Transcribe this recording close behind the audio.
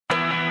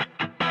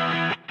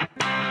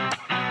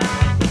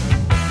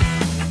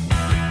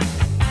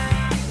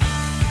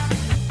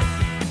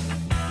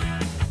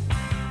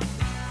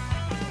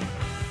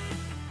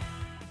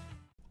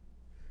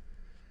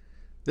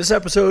This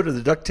episode of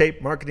the Duct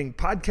Tape Marketing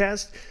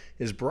Podcast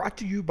is brought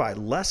to you by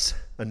Less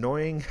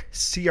Annoying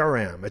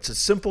CRM. It's a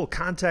simple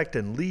contact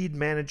and lead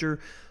manager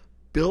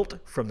built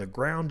from the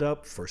ground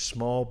up for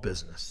small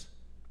business.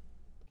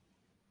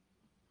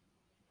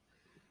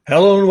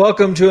 Hello and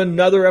welcome to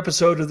another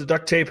episode of the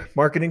Duct Tape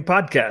Marketing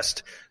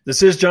Podcast.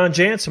 This is John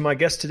Jantsch, and my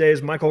guest today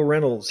is Michael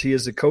Reynolds. He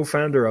is the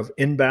co-founder of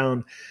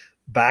Inbound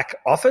Back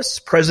Office,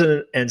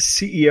 president and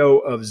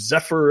CEO of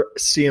Zephyr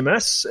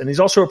CMS, and he's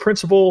also a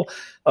principal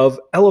of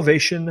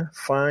Elevation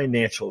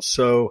Financial.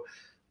 So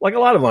like a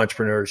lot of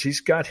entrepreneurs,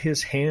 he's got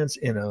his hands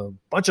in a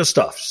bunch of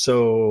stuff.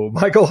 So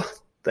Michael,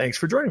 thanks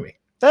for joining me.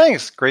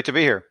 Thanks. Great to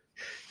be here.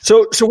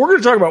 So we're going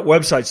to talk about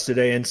websites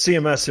today and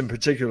CMS in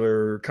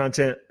particular,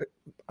 content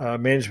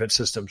management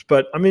systems,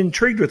 but I'm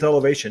intrigued with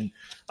Elevation.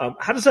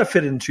 How does that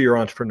fit into your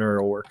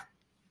entrepreneurial work?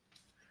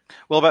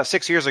 Well, about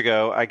 6 years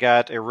ago, I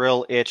got a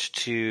real itch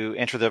to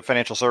enter the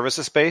financial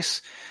services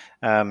space.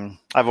 I've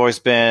always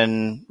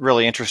been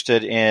really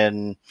interested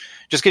in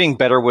just getting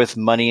better with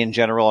money in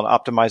general and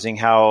optimizing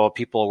how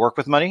people work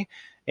with money.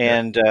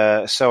 And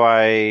so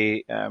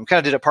I kind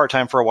of did it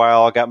part-time for a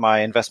while. I got my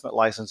investment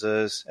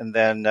licenses and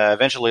then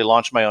eventually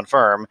launched my own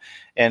firm.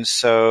 And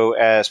so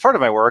as part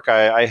of my work,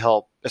 I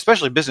help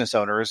especially business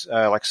owners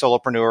like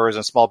solopreneurs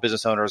and small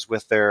business owners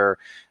with their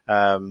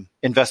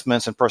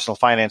investments and personal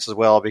finance as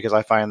well, because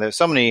I find that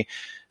so many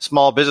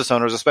small business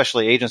owners,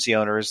 especially agency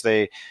owners,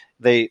 they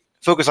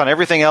focus on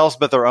everything else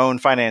but their own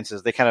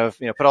finances. They kind of,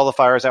 put all the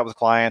fires out with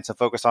clients and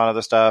focus on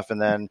other stuff. And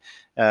then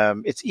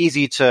it's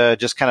easy to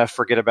just kind of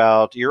forget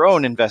about your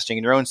own investing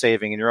and your own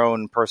saving and your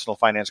own personal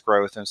finance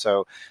growth. And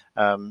so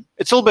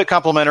it's a little bit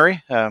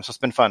complementary. So it's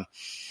been fun.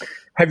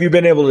 Have you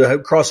been able to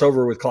cross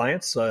over with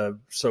clients?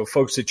 So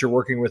folks that you're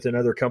working with in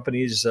other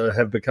companies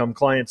have become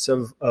clients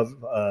of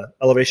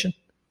Elevation?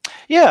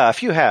 Yeah, a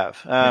few have.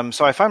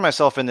 So I find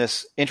myself in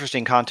this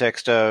interesting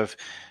context of,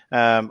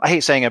 I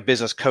hate saying a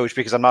business coach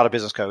because I'm not a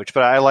business coach,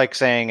 but I like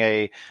saying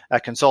a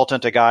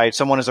consultant, a guide,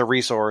 someone as a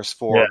resource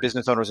for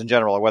business owners in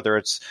general, whether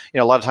it's,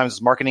 a lot of times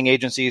it's marketing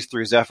agencies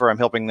through Zephyr. I'm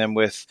helping them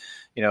with,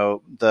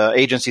 the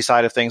agency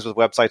side of things with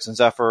websites and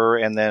Zephyr.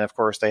 And then of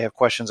course they have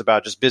questions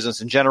about just business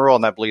in general,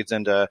 and that bleeds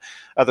into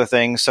other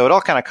things. So it all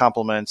kind of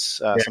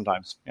complements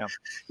sometimes.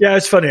 Yeah,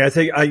 it's funny. I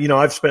think,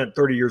 I've spent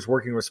 30 years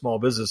working with small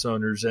business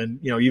owners, and,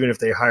 even if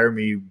they hire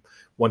me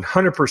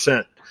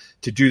 100%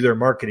 to do their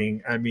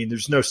marketing, I mean,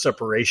 there's no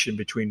separation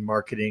between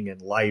marketing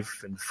and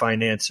life and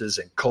finances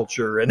and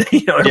culture and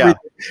everything.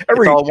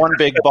 It's all one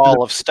big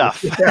ball of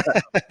stuff. Yeah.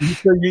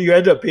 So you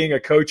end up being a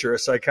coach or a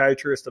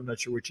psychiatrist. I'm not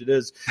sure which it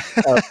is.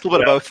 A little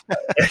bit of both.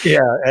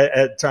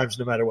 At times,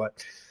 no matter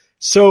what.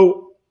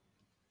 So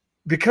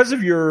because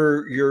of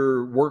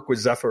your work with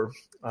Zephyr,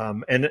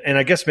 and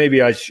I guess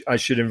maybe I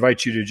should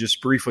invite you to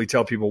just briefly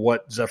tell people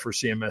what Zephyr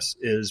CMS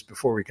is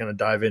before we kind of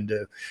dive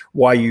into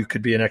why you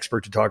could be an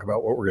expert to talk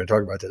about what we're going to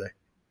talk about today.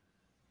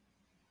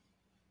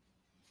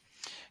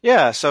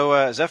 Yeah,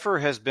 so Zephyr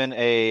has been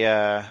it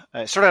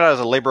started out as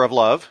a labor of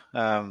love.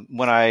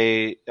 When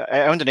I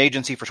owned an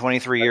agency for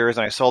 23 years,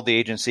 and I sold the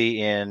agency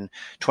in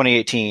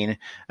 2018.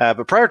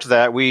 But prior to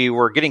that, we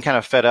were getting kind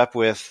of fed up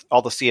with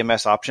all the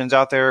CMS options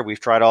out there. We've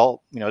tried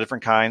all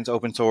different kinds,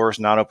 open source,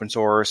 non-open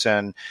source,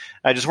 and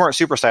I just weren't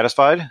super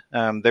satisfied.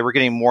 They were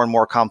getting more and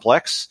more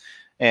complex,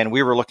 and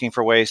we were looking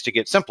for ways to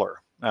get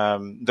simpler.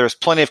 There's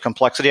plenty of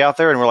complexity out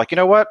there, and we're like, you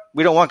know what?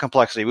 We don't want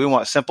complexity. We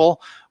want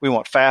simple. We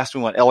want fast.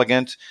 We want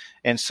elegant.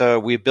 And so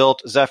we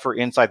built Zephyr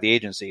inside the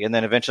agency, and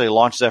then eventually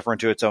launched Zephyr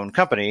into its own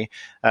company.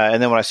 And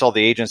then when I sold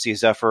the agency,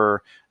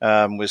 Zephyr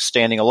was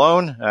standing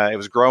alone. It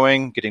was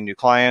growing, getting new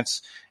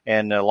clients,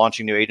 and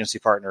launching new agency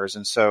partners.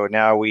 And so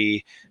now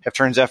we have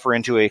turned Zephyr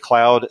into a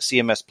cloud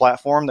CMS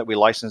platform that we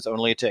license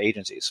only to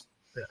agencies.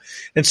 Yeah.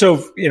 And so,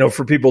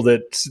 for people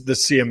that the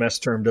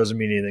CMS term doesn't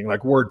mean anything,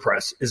 like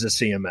WordPress is a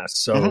CMS.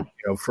 So,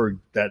 for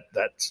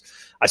that's,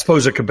 I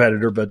suppose, a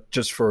competitor, but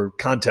just for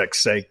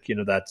context sake,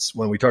 that's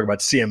when we talk about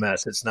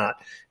CMS, it's not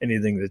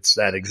anything that's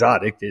that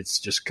exotic. It's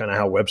just kind of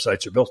how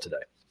websites are built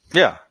today.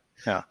 Yeah.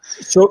 Yeah.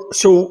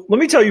 So let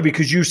me tell you,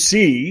 because you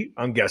see,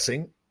 I'm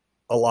guessing,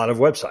 a lot of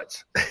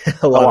websites,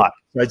 a lot of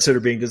websites that are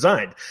being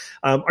designed.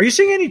 Are you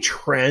seeing any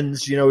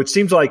trends? It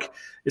seems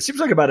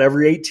like about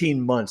every 18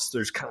 months,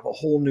 there's kind of a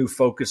whole new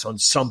focus on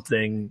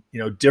something,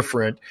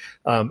 different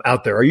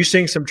out there. Are you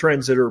seeing some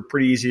trends that are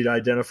pretty easy to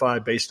identify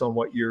based on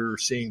what you're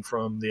seeing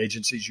from the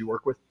agencies you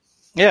work with?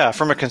 Yeah,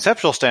 from a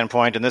conceptual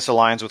standpoint, and this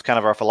aligns with kind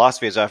of our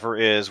philosophy as Zephyr,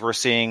 is we're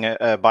seeing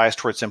a bias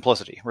towards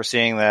simplicity. We're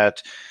seeing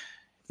that,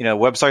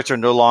 websites are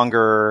no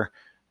longer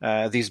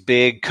these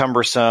big,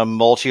 cumbersome,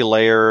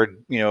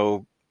 multi-layered,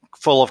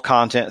 full of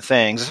content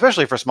things,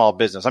 especially for small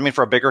business. I mean,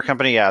 for a bigger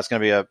company, it's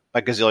going to be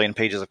a gazillion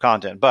pages of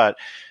content. But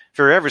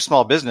for every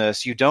small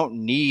business, you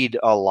don't need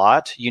a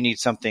lot. You need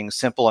something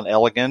simple and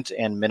elegant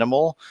and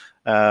minimal.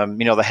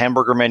 The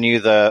hamburger menu,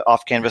 the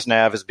off-canvas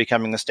nav is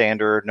becoming the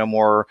standard. No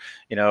more,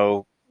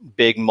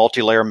 big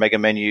multi-layer mega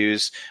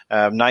menus.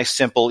 Nice,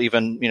 simple,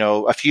 even,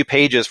 a few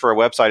pages for a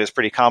website is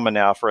pretty common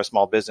now for a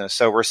small business.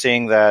 So we're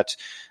seeing that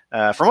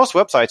for most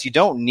websites, you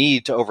don't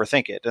need to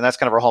overthink it. And that's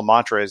kind of our whole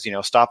mantra is,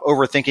 stop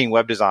overthinking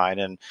web design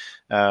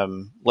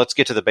and let's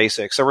get to the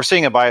basics. So we're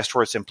seeing a bias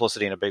towards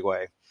simplicity in a big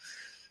way.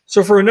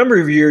 So for a number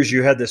of years,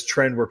 you had this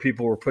trend where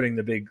people were putting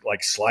the big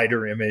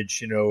slider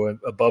image,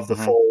 above the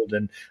fold,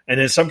 and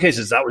in some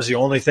cases that was the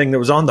only thing that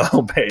was on the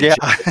homepage. Yeah.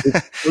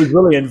 It was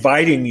really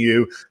inviting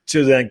you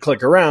to then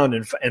click around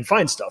and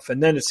find stuff.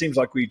 And then it seems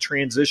like we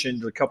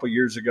transitioned a couple of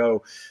years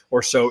ago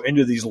or so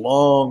into these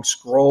long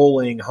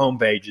scrolling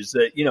homepages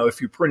that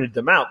if you printed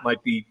them out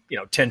might be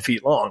 10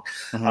 feet long,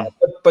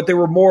 but they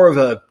were more of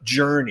a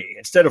journey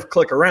instead of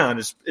click around.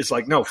 It's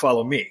like, no,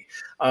 follow me.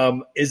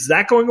 Is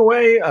that going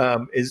away?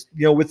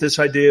 With this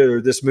idea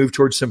or this move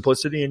towards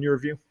simplicity in your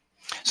view?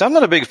 So I'm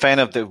not a big fan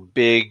of the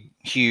big,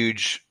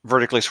 huge,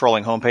 vertically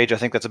scrolling homepage. I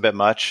think that's a bit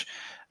much.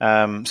 So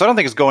I don't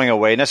think it's going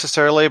away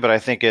necessarily, but I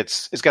think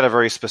it's got a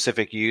very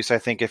specific use. I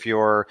think if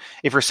you're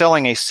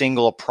selling a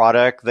single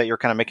product that you're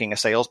kind of making a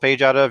sales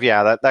page out of,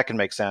 that can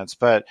make sense.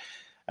 But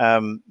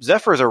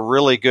Zephyr is a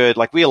really good,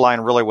 we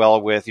align really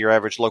well with your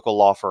average local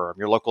law firm,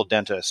 your local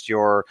dentist,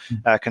 your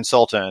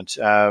consultant,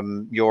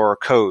 your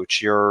coach,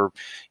 your,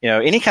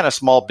 any kind of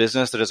small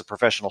business that is a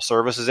professional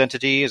services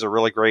entity is a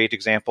really great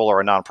example,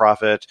 or a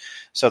nonprofit.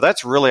 So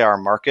that's really our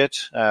market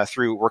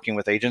through working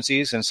with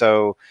agencies. And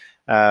so,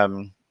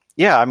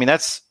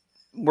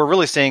 we're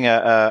really seeing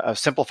a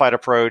simplified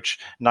approach,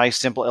 nice,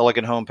 simple,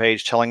 elegant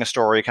homepage, telling a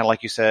story, kind of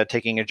like you said,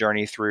 taking a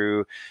journey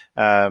through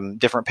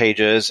different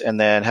pages, and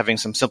then having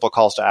some simple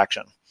calls to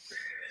action.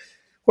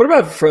 What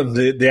about from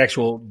the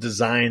actual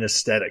design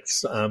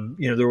aesthetics?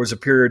 There was a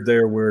period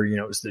there where,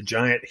 it was the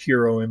giant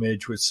hero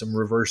image with some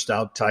reversed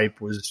out type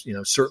was,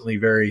 certainly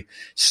very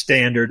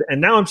standard.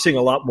 And now I'm seeing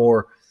a lot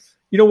more,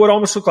 what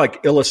almost look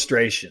like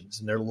illustrations,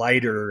 and they're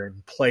lighter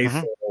and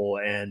playful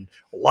and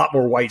a lot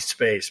more white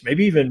space,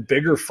 maybe even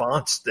bigger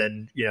fonts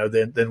than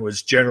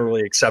was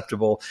generally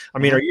acceptable. I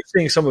mean, are you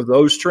seeing some of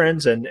those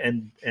trends?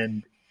 And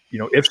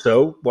if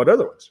so, what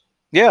other ones?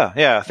 Yeah.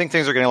 I think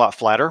things are getting a lot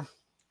flatter.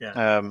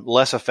 Yeah.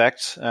 Less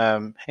effects.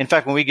 In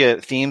fact, when we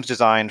get themes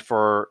designed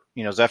for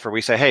Zephyr,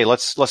 we say, hey,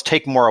 let's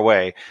take more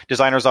away.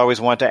 Designers always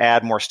want to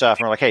add more stuff,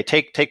 and we're like, hey,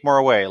 take more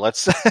away.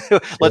 Let's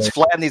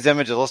flatten these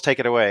images. Let's take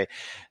it away.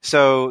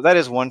 So that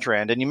is one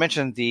trend. And you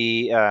mentioned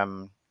the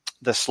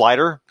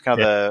slider, kind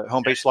of the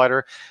homepage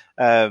slider.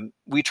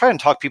 We try and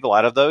talk people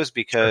out of those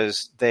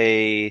because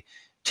they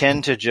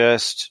tend to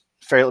just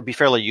be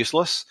fairly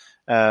useless.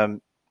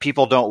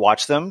 People don't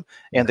watch them,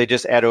 and they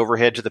just add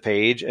overhead to the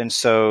page, and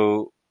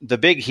so the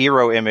big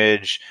hero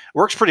image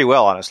works pretty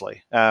well,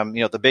 honestly.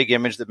 The big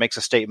image that makes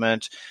a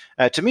statement.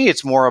 To me,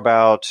 it's more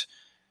about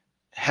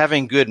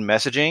having good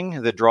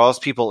messaging that draws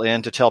people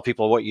in to tell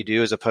people what you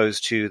do, as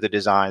opposed to the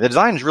design. The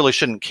design really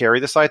shouldn't carry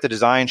the site. The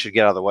design should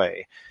get out of the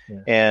way. Yeah.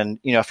 And,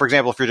 for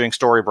example, if you're doing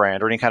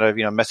StoryBrand or any kind of,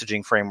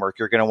 messaging framework,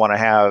 you're going to want to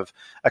have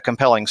a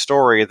compelling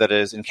story that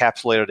is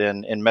encapsulated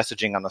in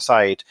messaging on the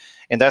site.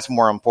 And that's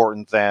more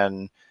important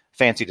than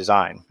fancy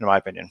design, in my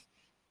opinion.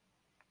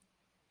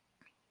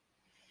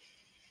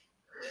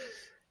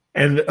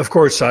 And of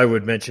course, I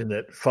would mention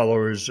that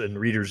followers and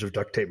readers of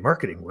Duct Tape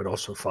Marketing would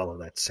also follow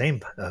that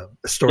same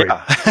story.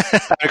 Yeah,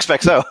 I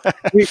expect so.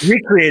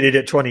 we created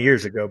it 20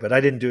 years ago, but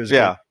I didn't do as good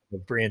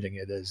of branding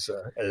it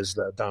as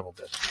Donald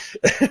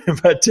did.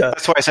 But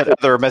that's why I said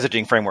other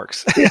messaging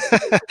frameworks.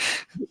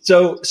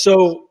 So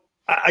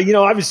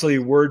obviously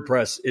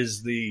WordPress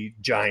is the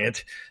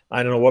giant.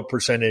 I don't know what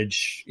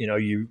percentage,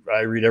 I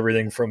read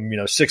everything from,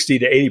 60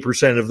 to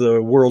 80% of the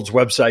world's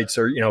websites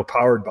are,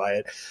 powered by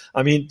it.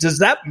 I mean, does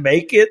that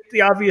make it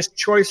the obvious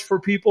choice for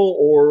people,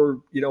 or,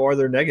 are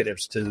there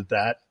negatives to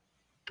that,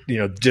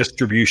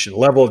 distribution,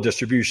 level of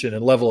distribution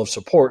and level of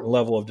support and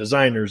level of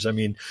designers? I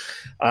mean,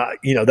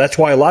 that's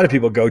why a lot of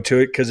people go to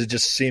it, because it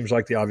just seems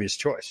like the obvious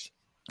choice.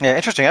 Yeah,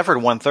 interesting. I've heard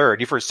 1/3.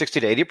 You've heard 60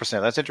 to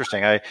 80%. That's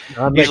interesting. I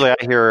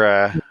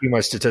hear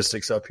my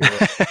statistics up here.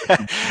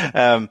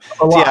 I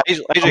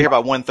usually hear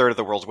about 1/3 of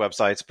the world's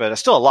websites, but it's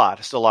still a lot.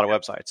 It's still a lot of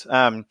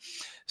websites.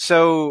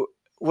 So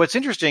what's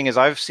interesting is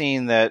I've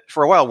seen that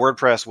for a while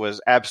WordPress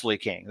was absolutely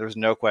king. There was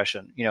no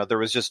question. There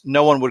was just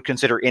no one would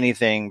consider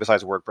anything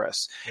besides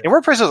WordPress. Yeah. And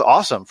WordPress is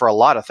awesome for a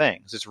lot of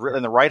things. It's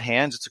in the right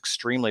hands. It's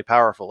extremely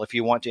powerful. If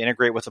you want to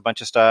integrate with a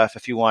bunch of stuff,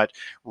 if you want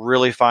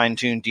really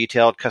fine-tuned,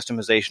 detailed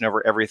customization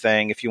over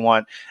everything, if you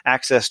want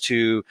access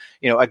to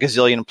a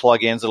gazillion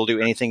plugins that'll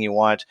do anything you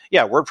want,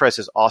 WordPress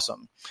is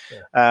awesome.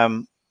 Yeah.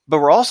 But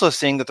we're also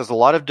seeing that there's a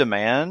lot of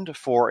demand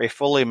for a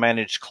fully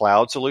managed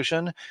cloud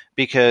solution,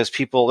 because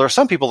there are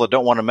some people that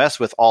don't want to mess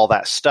with all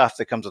that stuff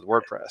that comes with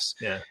WordPress.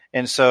 Yeah.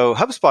 And so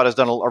HubSpot has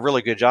done a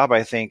really good job,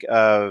 I think,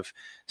 of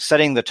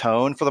setting the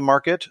tone for the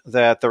market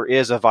that there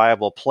is a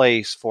viable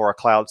place for a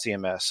cloud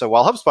CMS. So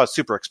while HubSpot's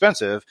super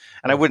expensive,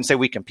 and I wouldn't say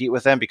we compete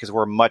with them because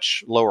we're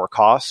much lower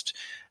cost,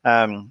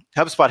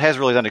 HubSpot has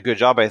really done a good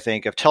job, I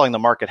think, of telling the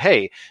market,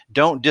 hey,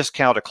 don't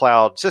discount a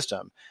cloud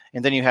system.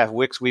 And then you have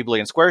Wix, Weebly,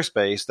 and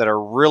Squarespace that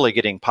are really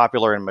getting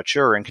popular and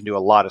mature and can do a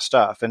lot of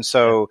stuff. And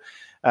so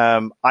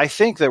I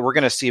think that we're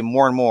going to see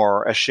more and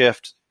more a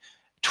shift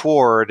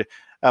toward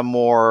a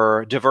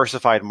more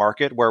diversified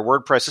market where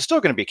WordPress is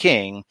still going to be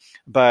king,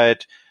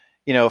 but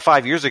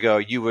 5 years ago,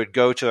 you would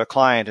go to a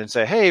client and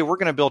say, hey, we're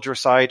going to build your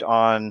site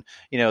on,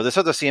 this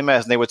other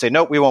CMS. And they would say,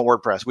 nope, we want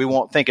WordPress. We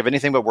won't think of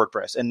anything but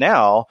WordPress. And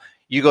now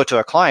you go to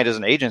a client as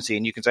an agency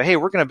and you can say, hey,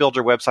 we're going to build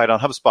your website on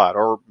HubSpot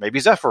or maybe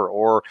Zephyr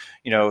or,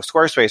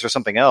 Squarespace or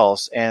something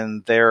else.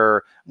 And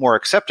they're more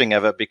accepting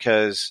of it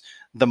because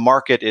the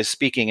market is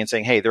speaking and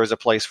saying, hey, there's a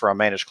place for a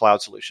managed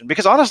cloud solution.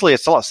 Because honestly,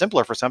 it's a lot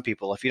simpler for some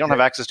people. If you don't have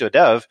access to a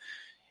dev,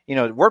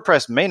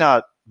 WordPress may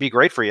not be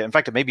great for you. In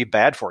fact, it may be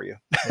bad for you.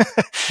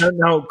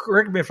 Now,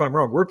 correct me if I'm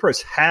wrong.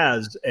 WordPress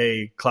has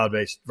a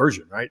cloud-based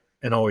version, right?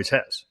 And always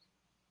has.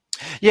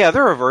 Yeah,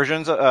 there are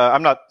versions.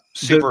 I'm not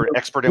super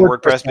expert in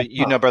WordPress, but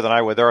you know better than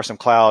I would. There are some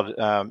cloud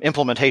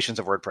implementations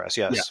of WordPress,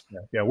 yes.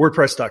 Yeah.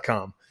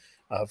 WordPress.com,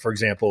 for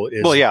example,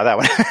 is... Well, yeah, that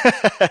one.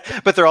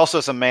 But there are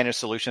also some managed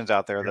solutions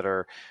out there that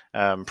are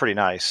pretty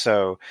nice.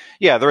 So,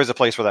 yeah, there is a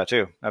place for that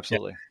too.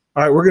 Absolutely. Yeah.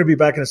 All right, we're going to be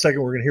back in a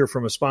second. We're going to hear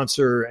from a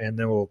sponsor, and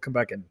then we'll come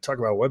back and talk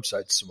about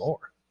websites some more.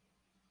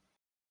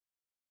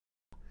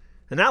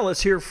 And now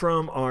let's hear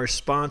from our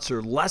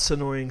sponsor, Less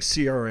Annoying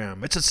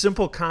CRM. It's a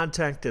simple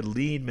contact and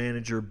lead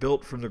manager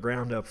built from the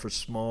ground up for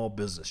small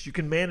business. You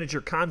can manage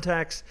your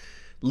contacts,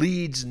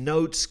 leads,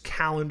 notes,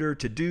 calendar,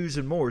 to-dos,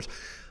 and more,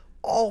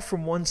 all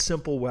from one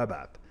simple web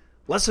app.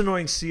 Less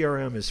Annoying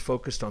CRM is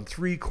focused on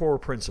 3 core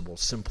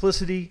principles: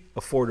 simplicity,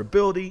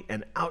 affordability,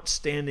 and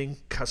outstanding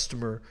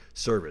customer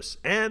service.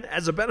 And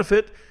as a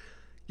benefit,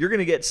 you're going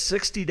to get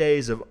 60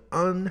 days of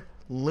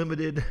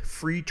unlimited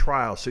free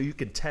trial so you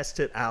can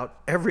test it out,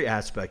 every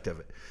aspect of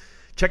it.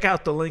 Check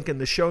out the link in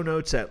the show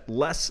notes at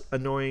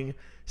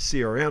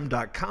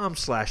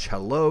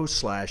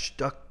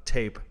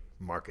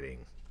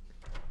lessannoyingcrm.com/hello/duct-tape-marketing.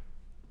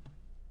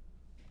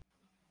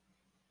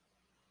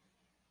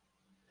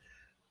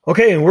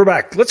 Okay, and we're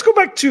back. Let's go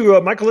back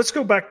to, Michael,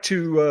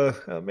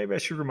 maybe I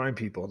should remind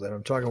people that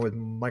I'm talking with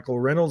Michael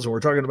Reynolds, and we're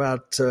talking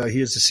about,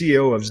 he is the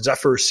CEO of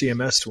Zephyr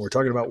CMS, and we're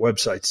talking about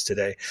websites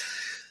today.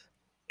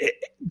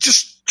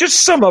 Just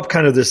sum up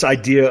kind of this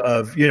idea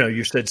of,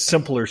 you said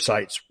simpler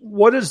sites.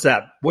 What does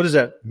that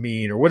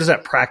mean, or what does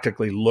that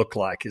practically look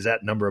like? Is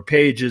that number of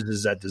pages?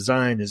 Is that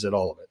design? Is it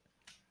all of it?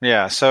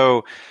 Yeah,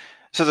 so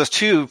there's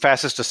 2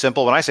 facets to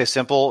simple. When I say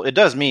simple, it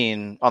does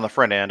mean on the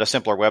front end, a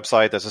simpler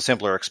website that's a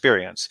simpler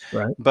experience.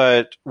 Right.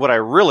 But what I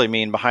really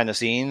mean behind the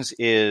scenes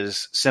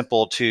is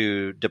simple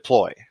to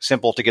deploy,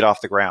 simple to get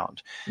off the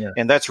ground. Yeah.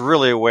 And that's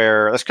really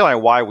that's kind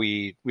of why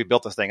we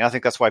built this thing. I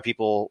think that's why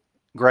people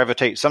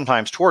gravitate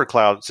sometimes toward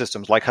cloud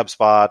systems like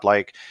HubSpot,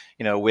 like,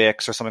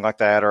 Wix or something like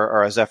that,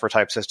 or a Zephyr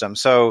type system.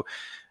 So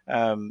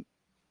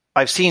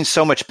I've seen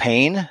so much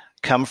pain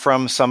come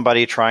from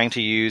somebody trying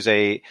to use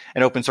an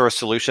open source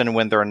solution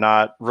when they're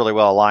not really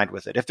well aligned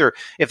with it. If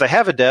they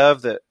have a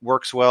dev that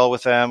works well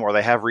with them, or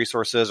they have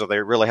resources, or they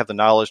really have the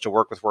knowledge to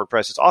work with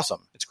WordPress, it's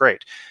awesome. It's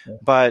great. Yeah.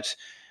 But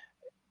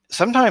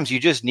sometimes you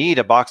just need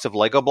a box of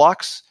Lego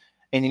blocks,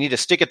 and you need to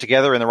stick it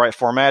together in the right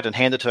format and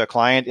hand it to a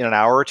client in an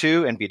hour or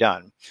 2 and be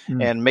done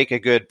and make a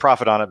good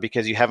profit on it,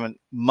 because you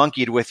haven't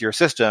monkeyed with your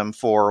system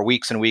for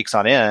weeks and weeks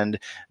on end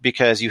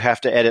because you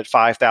have to edit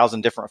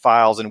 5,000 different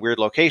files in weird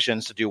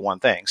locations to do one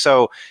thing.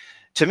 So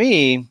to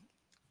me,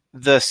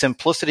 the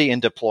simplicity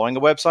in deploying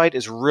a website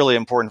is really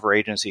important for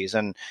agencies.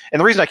 And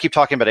the reason I keep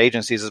talking about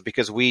agencies is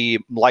because we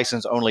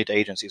license only to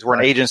agencies. We're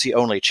an agency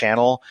only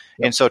channel.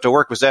 Yep. And so to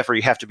work with Zephyr,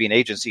 you have to be an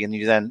agency, and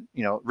you then,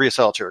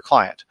 resell it to your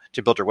client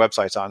to build your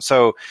websites on.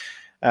 So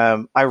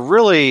I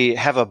really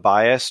have a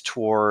bias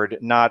toward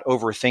not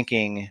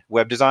overthinking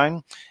web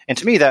design. And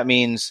to me, that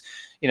means,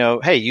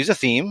 hey, use a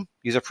theme,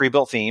 use a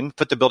pre-built theme,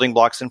 put the building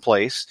blocks in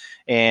place,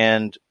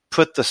 and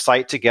put the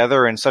site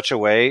together in such a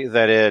way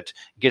that it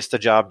gets the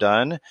job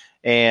done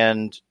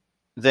and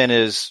then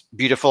is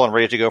beautiful and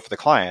ready to go for the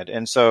client.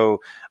 And so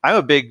I'm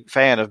a big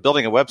fan of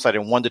building a website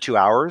in 1 to 2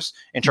 hours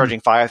and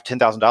charging $5,000,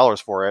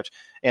 $10,000 for it.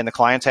 And the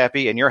client's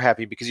happy and you're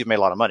happy because you've made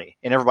a lot of money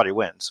and everybody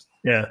wins.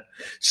 Yeah.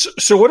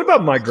 So what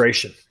about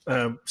migration?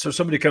 So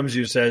somebody comes to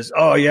you and says,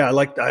 oh yeah, I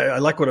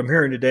like what I'm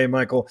hearing today,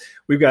 Michael.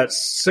 We've got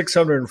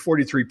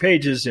 643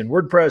 pages in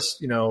WordPress.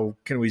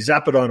 Can we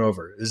zap it on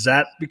over? Does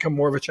that become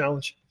more of a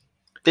challenge?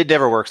 It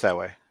never works that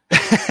way.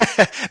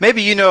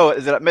 Maybe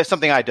that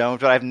something I don't,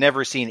 but I've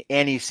never seen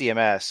any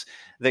CMS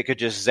that could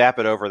just zap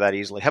it over that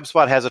easily.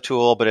 HubSpot has a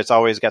tool, but it's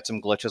always got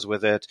some glitches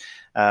with it.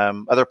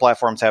 Other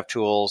platforms have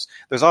tools.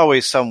 There's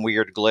always some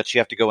weird glitch you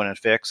have to go in and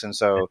fix. And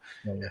so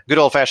good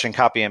old-fashioned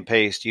copy and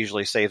paste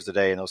usually saves the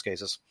day in those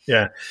cases.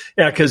 Yeah,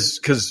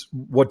 because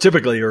what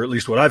typically, or at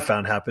least what I've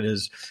found happen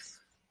is,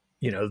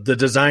 the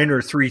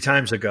designer 3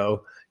 times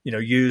ago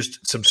used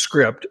some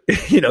script,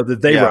 that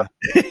they wrote,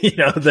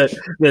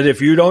 that if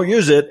you don't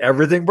use it,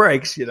 everything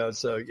breaks,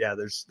 so yeah,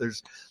 there's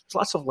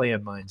lots of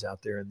landmines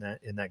out there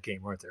in that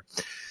game, aren't there?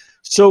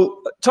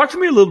 So talk to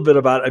me a little bit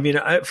about,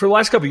 for the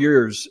last couple of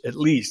years, at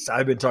least,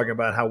 I've been talking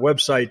about how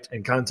website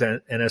and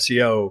content and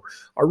SEO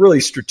are really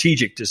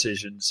strategic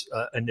decisions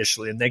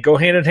initially, and they go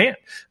hand in hand.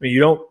 You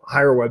don't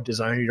hire a web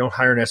designer, you don't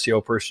hire an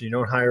SEO person, you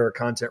don't hire a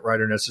content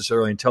writer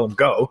necessarily and tell them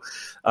go.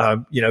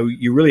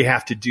 You really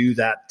have to do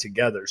that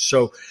together.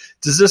 So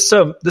does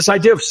this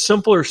idea of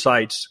simpler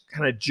sites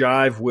kind of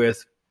jive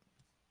with,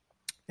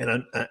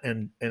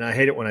 and I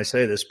hate it when I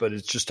say this, but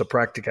it's just a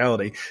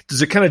practicality.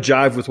 Does it kind of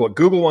jive with what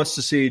Google wants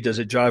to see? Does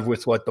it jive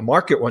with what the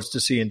market wants to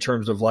see in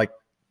terms of like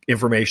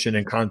information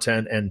and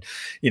content and,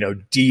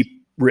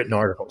 deep written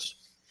articles?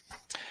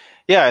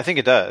 Yeah, I think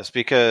it does,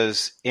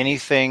 because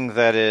anything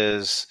that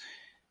is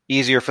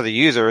easier for the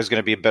user is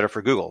going to be better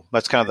for Google.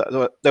 That's kind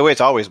of the way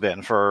it's always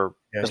been for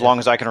as long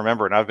as I can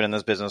remember. And I've been in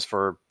this business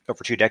for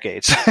over 2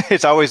 decades.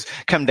 It's always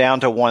come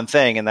down to one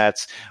thing, and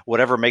that's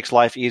whatever makes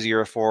life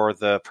easier for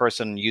the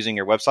person using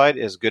your website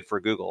is good for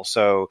Google.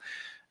 So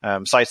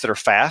sites that are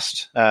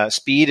fast, I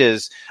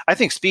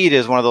think speed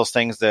is one of those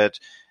things that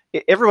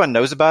everyone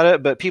knows about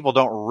it, but people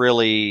don't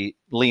really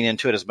lean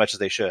into it as much as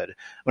they should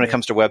when it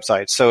comes to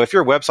websites. So if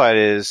your website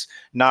is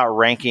not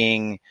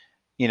ranking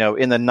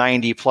in the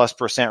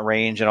 90+%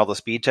 range in all the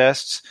speed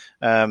tests,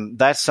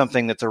 that's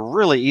something that's a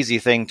really easy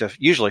thing to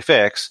usually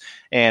fix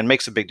and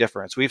makes a big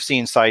difference. We've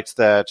seen sites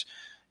that,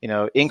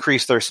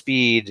 increase their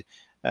speed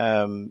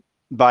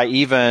by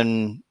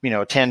even,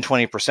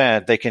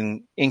 10-20%. They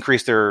can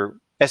increase their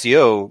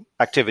SEO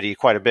activity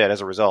quite a bit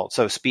as a result.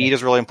 So speed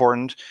is really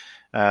important.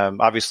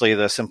 Obviously,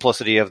 the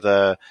simplicity of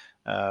the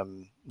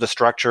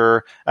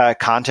structure,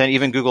 content.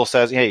 Even Google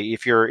says, hey,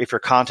 if your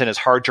content is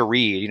hard to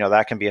read,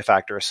 that can be a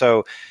factor.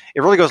 So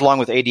it really goes along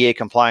with ADA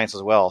compliance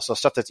as well. So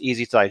stuff that's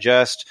easy to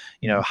digest,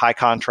 high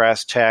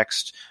contrast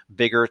text,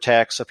 bigger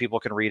text so people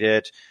can read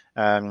it.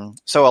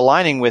 So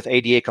aligning with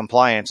ADA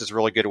compliance is a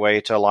really good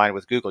way to align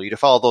with Google. You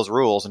follow those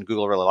rules, and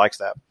Google really likes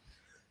that.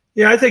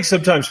 Yeah, I think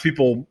sometimes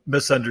people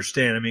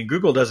misunderstand.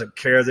 Google doesn't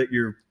care that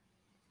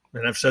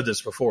and I've said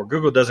this before,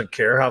 Google doesn't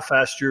care how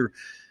fast your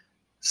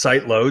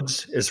site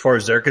loads as far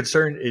as they're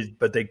concerned,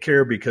 but they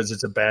care because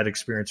it's a bad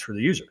experience for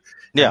the user.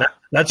 Yeah.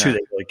 That's who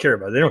they really care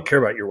about. They don't care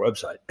about your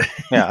website.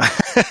 Yeah.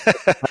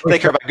 They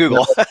care about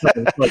Google.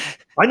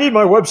 I need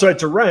my website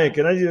to rank.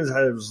 And I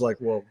was like,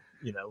 well,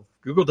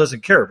 Google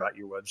doesn't care about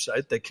your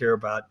website. They care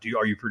about,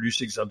 are you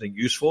producing something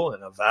useful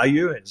and of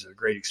value, and is it a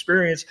great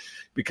experience?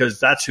 Because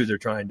that's who they're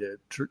trying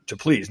to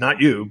please,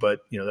 not you, but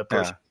that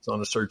person is on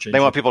the search engine. They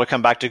want people to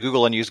come back to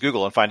Google and use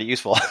Google and find it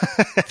useful,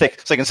 so they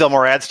can sell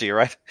more ads to you,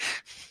 right?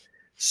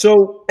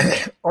 So,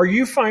 are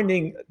you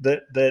finding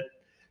that this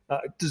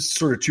is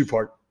sort of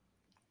 2-part?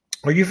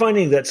 Are you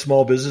finding that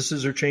small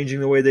businesses are changing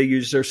the way they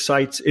use their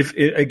sites?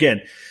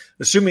 Again,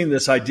 assuming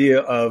this idea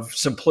of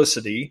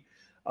simplicity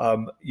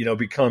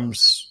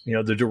becomes,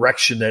 the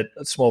direction that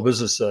small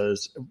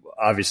businesses,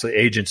 obviously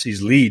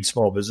agencies lead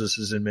small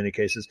businesses in many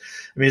cases.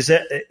 Is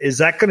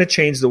that going to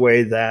change the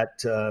way that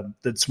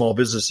that small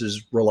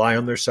businesses rely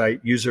on their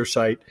site, use their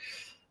site,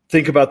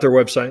 think about their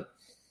website?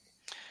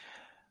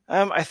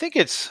 I think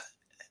it's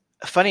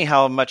funny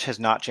how much has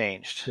not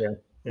changed. Yeah.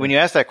 When you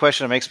ask that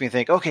question, it makes me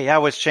think, okay, yeah,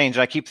 what's changed?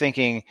 And I keep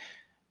thinking,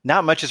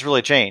 not much has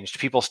really changed.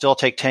 People still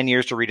take 10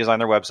 years to redesign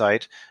their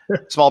website.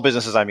 Small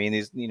businesses,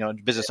 these,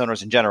 business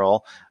owners in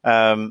general,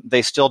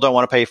 they still don't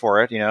want to pay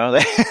for it.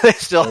 They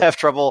still have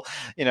trouble,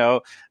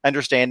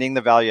 understanding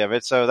the value of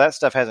it. So that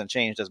stuff hasn't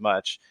changed as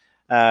much.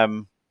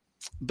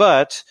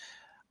 But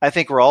I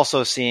think we're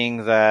also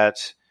seeing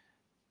that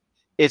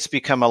it's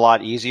become a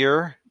lot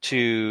easier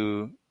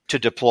to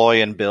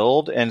deploy and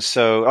build. And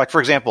so, like, for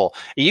example,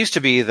 it used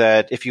to be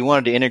that if you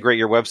wanted to integrate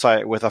your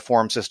website with a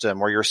form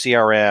system or your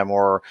CRM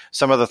or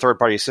some other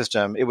third-party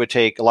system, it would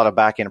take a lot of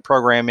back-end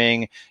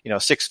programming,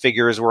 6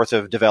 figures worth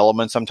of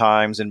development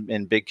sometimes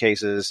in big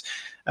cases.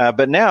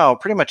 But now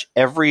pretty much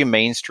every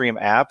mainstream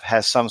app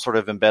has some sort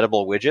of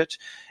embeddable widget.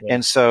 Yeah.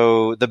 And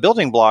so the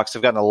building blocks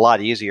have gotten a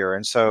lot easier.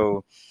 And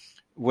so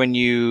when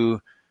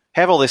you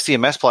have all these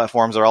CMS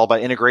platforms that are all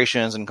about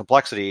integrations and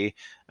complexity,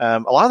 a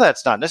lot of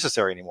that's not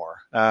necessary anymore.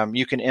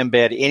 You can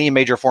embed any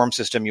major form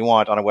system you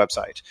want on a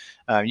website.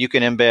 You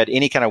can embed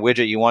any kind of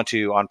widget you want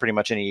to on pretty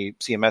much any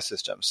CMS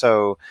system.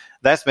 So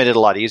that's made it a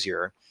lot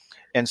easier.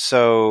 And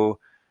so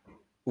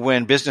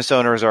when business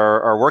owners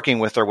are working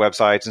with their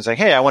websites and saying,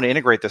 hey, I want to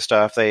integrate this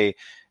stuff,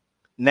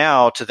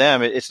 now to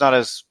them, it's not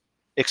as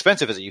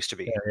expensive as it used to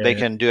be. They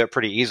can do it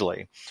pretty easily.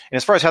 And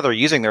as far as how they're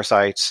using their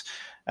sites,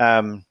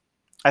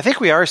 I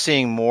think we are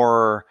seeing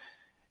more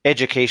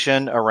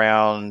education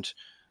around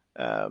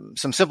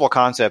some simple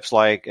concepts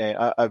like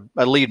a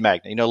lead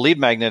magnet. Lead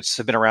magnets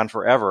have been around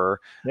forever,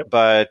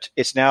 but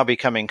it's now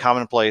becoming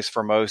commonplace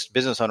for most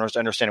business owners to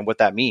understand what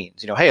that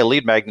means. Hey, a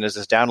lead magnet is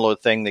this download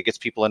thing that gets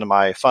people into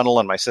my funnel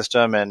and my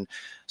system. And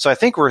so I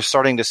think we're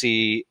starting to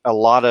see a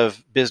lot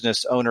of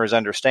business owners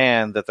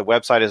understand that the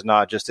website is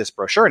not just this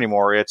brochure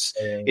anymore. It's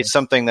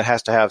something that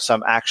has to have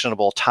some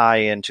actionable tie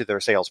into their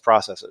sales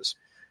processes.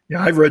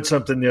 Yeah, I've read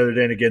something the other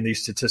day, and again,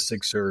 these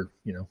statistics are,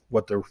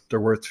 what they're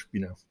worth,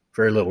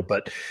 very little.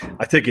 But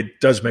I think it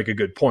does make a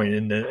good point.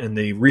 And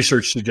the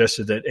research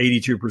suggested that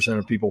 82%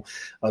 of people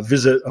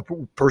visit a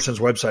person's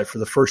website for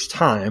the first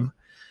time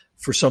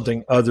for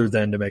something other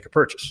than to make a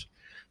purchase.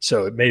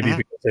 So it may be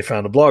because they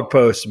found a blog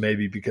post,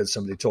 maybe because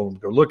somebody told them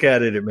to go look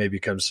at it, it may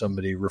because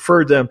somebody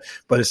referred them,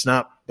 but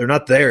they're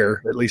not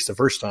there, at least the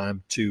first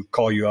time, to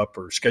call you up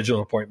or schedule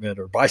an appointment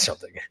or buy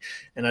something.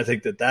 And I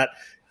think that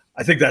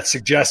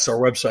suggests our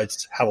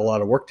websites have a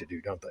lot of work to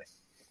do, don't they?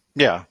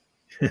 Yeah.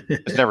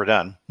 It's never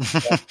done.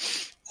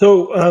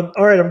 So,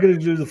 all right, I'm going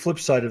to do the flip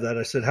side of that.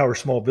 I said, how are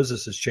small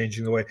businesses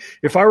changing the way?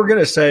 If I were going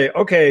to say,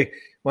 okay,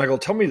 Michael,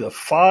 tell me the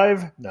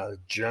 5, now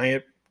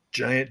giant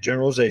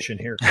generalization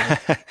here.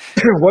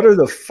 What are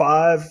the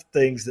 5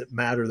 things that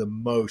matter the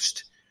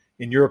most,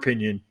 in your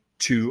opinion,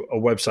 to a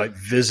website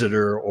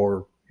visitor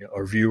or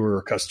viewer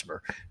or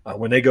customer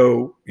when they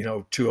go,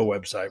 to a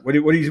website?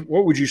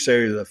 What would you say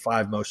are the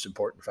 5 most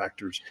important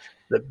factors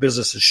that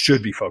businesses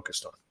should be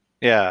focused on?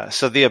 Yeah.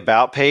 So the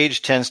about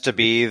page tends to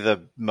be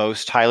the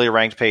most highly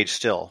ranked page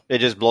still. It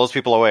just blows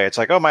people away. It's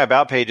like, oh, my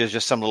about page is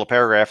just some little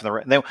paragraph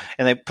and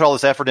they put all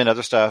this effort into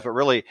other stuff, but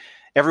really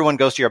everyone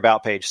goes to your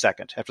about page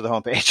second after the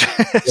homepage.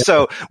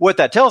 So what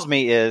that tells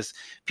me is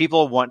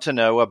people want to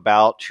know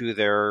about who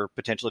they're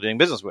potentially doing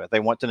business with. They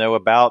want to know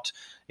about,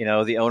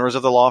 the owners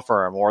of the law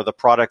firm or the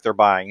product they're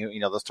buying,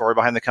 the story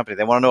behind the company.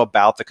 They want to know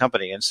about the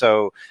company. And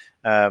so,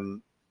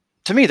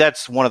 to me,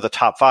 that's one of the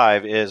top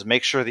 5 is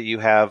make sure that you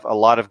have a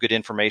lot of good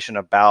information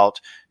about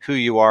who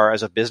you are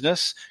as a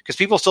business, because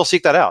people still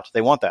seek that out.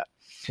 They want that.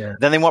 Yeah.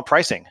 Then they want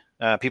pricing.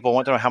 People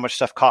want to know how much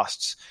stuff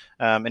costs.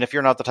 And if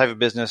you're not the type of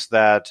business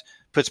that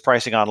puts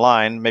pricing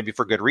online, maybe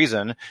for good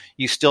reason,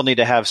 you still need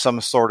to have some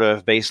sort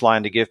of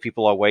baseline to give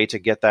people a way to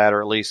get that,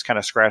 or at least kind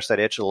of scratch that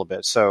itch a little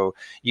bit. So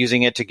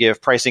using it to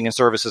give pricing and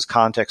services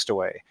context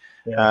away.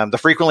 Yeah. The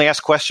frequently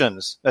asked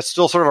questions, that's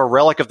still sort of a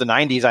relic of the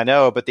 90s, I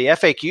know, but the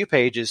FAQ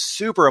page is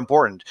super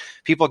important.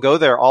 People go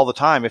there all the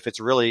time if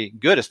it's really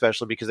good,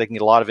 especially because they can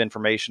get a lot of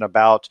information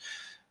about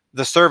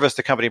the service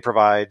the company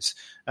provides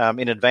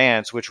in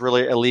advance, which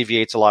really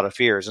alleviates a lot of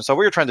fears. And so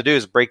what you're trying to do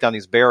is break down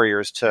these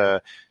barriers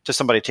to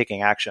somebody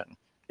taking action.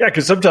 Yeah,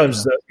 because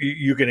sometimes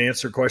you can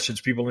answer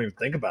questions people don't even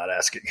think about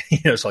asking.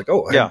 It's like,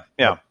 oh, yeah.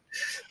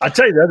 I'll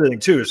tell you the other thing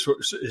too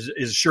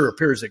is sure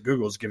appears that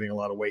Google is giving a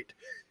lot of weight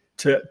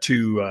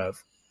to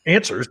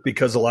answers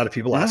because a lot of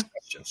people ask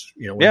questions.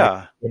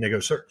 When they go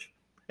search,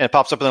 and it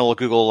pops up in the little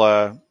Google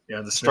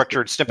the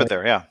structured snippet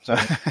there. Yeah. So.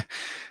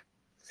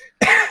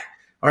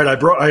 All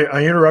right,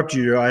 I interrupt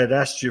you. I had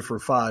asked you for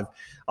 5.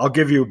 I'll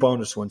give you a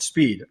bonus one.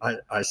 Speed,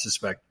 I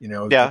suspect.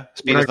 Yeah,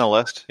 speed is on the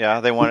list. Yeah,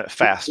 they want it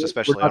fast,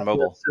 especially on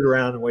mobile. Sit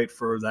around and wait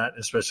for that,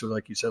 especially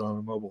like you said on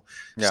a mobile.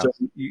 Yeah. So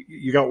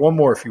you got one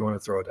more if you want to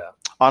throw it out.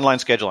 Online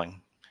scheduling.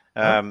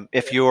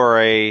 If you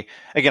are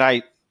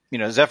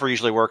Zephyr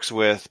usually works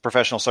with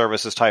professional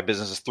services type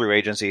businesses through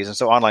agencies. And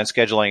so online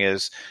scheduling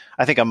is,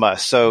 I think, a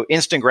must. So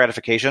instant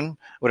gratification,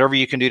 whatever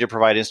you can do to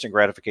provide instant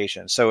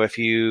gratification. So if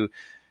you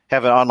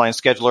have an online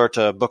scheduler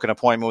to book an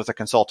appointment with a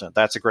consultant,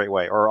 that's a great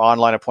way. Or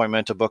online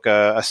appointment to book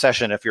a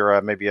session if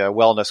you're maybe a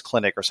wellness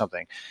clinic or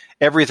something.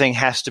 Everything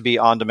has to be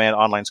on-demand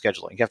online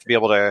scheduling. You have to be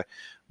able to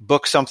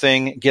book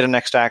something, get a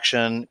next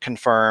action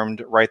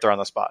confirmed right there on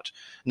the spot.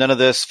 None of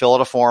this, fill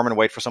out a form and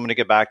wait for someone to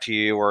get back to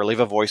you or leave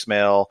a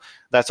voicemail.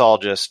 That's all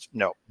just,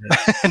 no.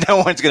 Yeah. No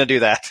one's going to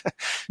do that.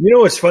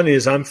 What's funny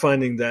is I'm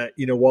finding that,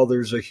 while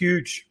there's a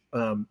huge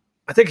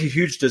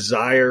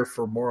desire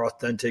for more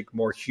authentic,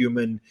 more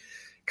human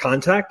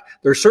contact,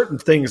 there are certain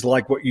things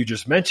like what you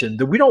just mentioned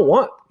that we don't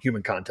want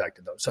human contact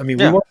in those. We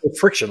want it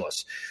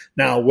frictionless.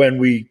 Now, when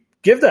we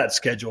give that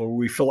schedule,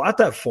 we fill out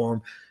that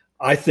form,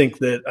 I think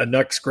that a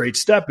next great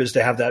step is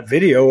to have that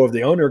video of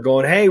the owner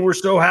going, hey, we're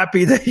so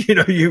happy that,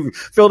 you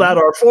filled out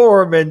our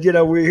form and,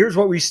 here's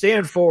what we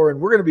stand for and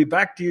we're going to be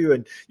back to you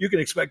and you can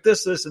expect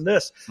this, this, and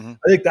this. Mm-hmm.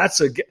 I think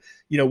that's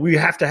we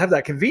have to have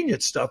that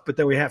convenience stuff, but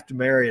then we have to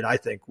marry it, I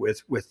think,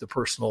 with the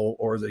personal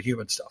or the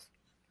human stuff.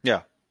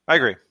 Yeah, I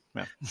agree.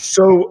 Yeah.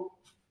 So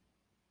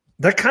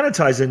that kind of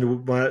ties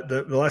into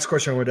the last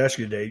question I wanted to ask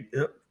you today.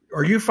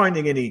 Are you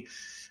finding any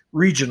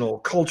regional,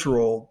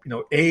 cultural,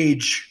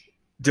 age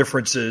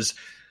differences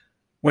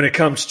when it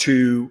comes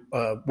to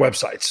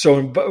websites?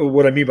 So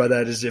what I mean by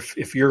that is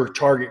if your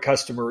target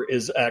customer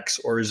is X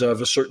or is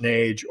of a certain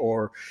age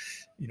or,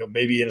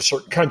 maybe in a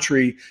certain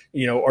country,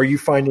 are you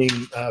finding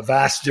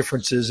vast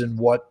differences in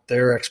what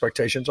their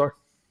expectations are?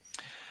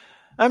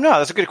 No,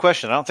 that's a good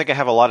question. I don't think I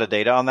have a lot of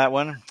data on that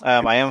one.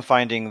 I am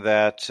finding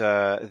that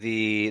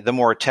the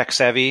more tech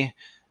savvy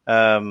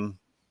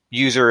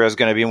user is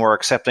going to be more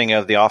accepting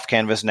of the off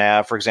canvas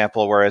nav, for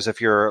example. Whereas if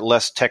you're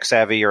less tech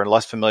savvy or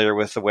less familiar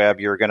with the web,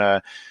 you're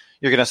gonna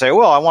say,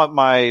 well, I want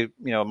my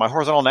my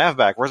horizontal nav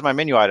back. Where's my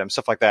menu item?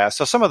 Stuff like that.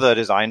 So some of the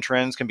design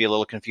trends can be a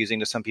little confusing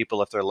to some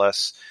people if they're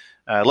less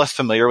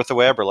familiar with the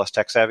web or less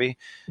tech savvy.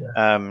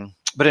 Yeah.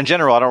 But in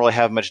general, I don't really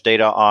have much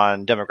data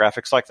on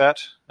demographics like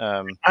that.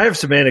 I have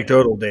some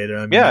anecdotal data.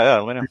 I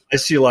mean, I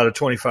see a lot of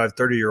 25,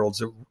 30-year-olds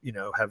that,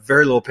 have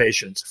very little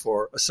patience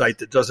for a site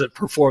that doesn't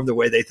perform the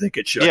way they think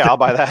it should. Yeah, I'll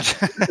buy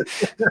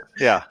that.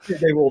 Yeah.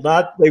 They will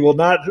not,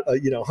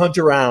 hunt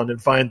around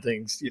and find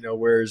things,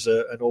 whereas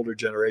an older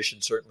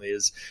generation certainly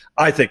is,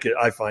 I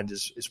find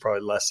is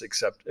probably less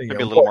maybe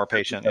a little more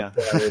patient. Yeah.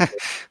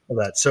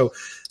 That.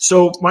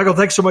 So Michael,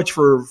 thanks so much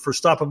for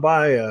stopping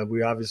by.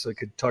 We obviously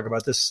could talk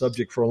about this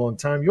subject for a long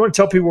time. You want to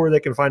tell people where they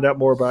can find out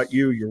more about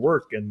you, your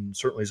work, and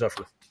certainly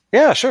Zephyr?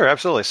 Yeah, sure.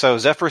 Absolutely. So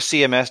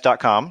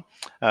zephyrcms.com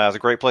is a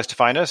great place to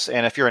find us.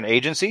 And if you're an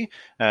agency,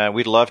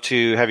 we'd love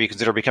to have you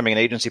consider becoming an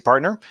agency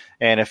partner.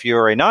 And if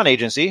you're a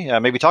non-agency,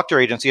 maybe talk to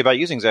your agency about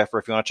using Zephyr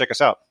if you want to check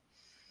us out.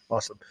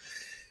 Awesome.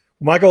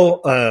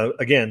 Michael,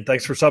 again,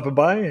 thanks for stopping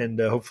by, and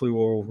hopefully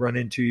we'll run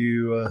into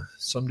you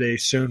someday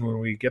soon when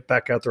we get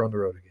back out there on the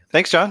road again.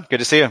 Thanks, John. Good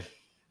to see you.